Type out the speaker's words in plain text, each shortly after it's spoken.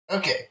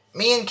Okay,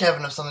 me and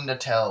Kevin have something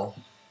to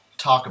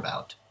talk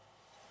about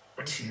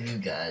to you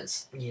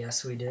guys.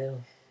 Yes, we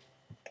do.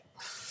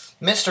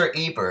 Mr.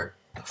 Ebert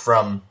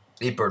from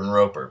Ebert and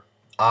Roper,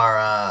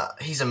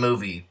 he's a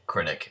movie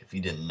critic, if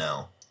you didn't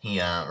know. He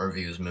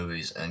reviews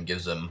movies and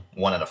gives them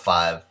 1 out of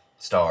 5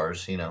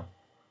 stars,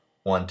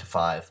 1 to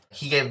 5.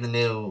 He gave the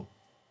new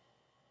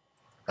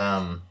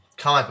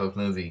comic book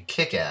movie,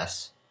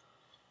 Kick-Ass,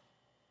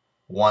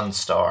 1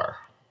 star.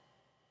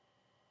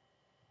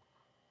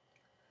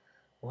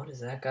 What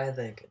is that guy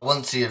thinking? I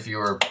wouldn't see if you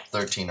were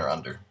 13 or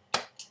under.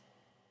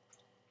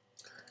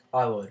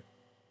 I would.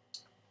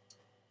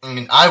 I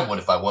mean, I would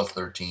if I was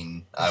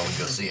 13. I would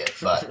go see it,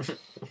 but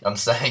I'm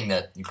saying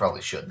that you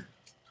probably shouldn't.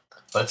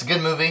 But it's a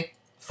good movie,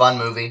 fun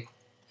movie.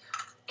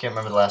 Can't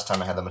remember the last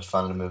time I had that much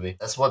fun in a movie.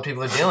 That's what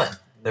people are doing.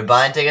 They're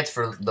buying tickets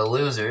for the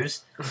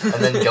losers and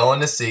then going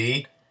to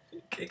see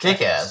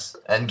Kick-Ass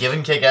and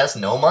giving Kick-Ass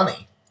no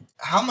money.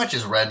 How much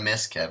is Red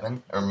Mist,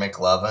 Kevin? Or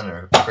McLovin,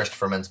 or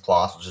Christopher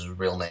Mintz-Plasse, which is his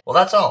real name? Well,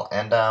 that's all.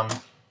 And,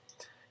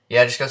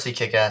 yeah, just go see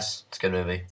Kick-Ass. It's a good movie.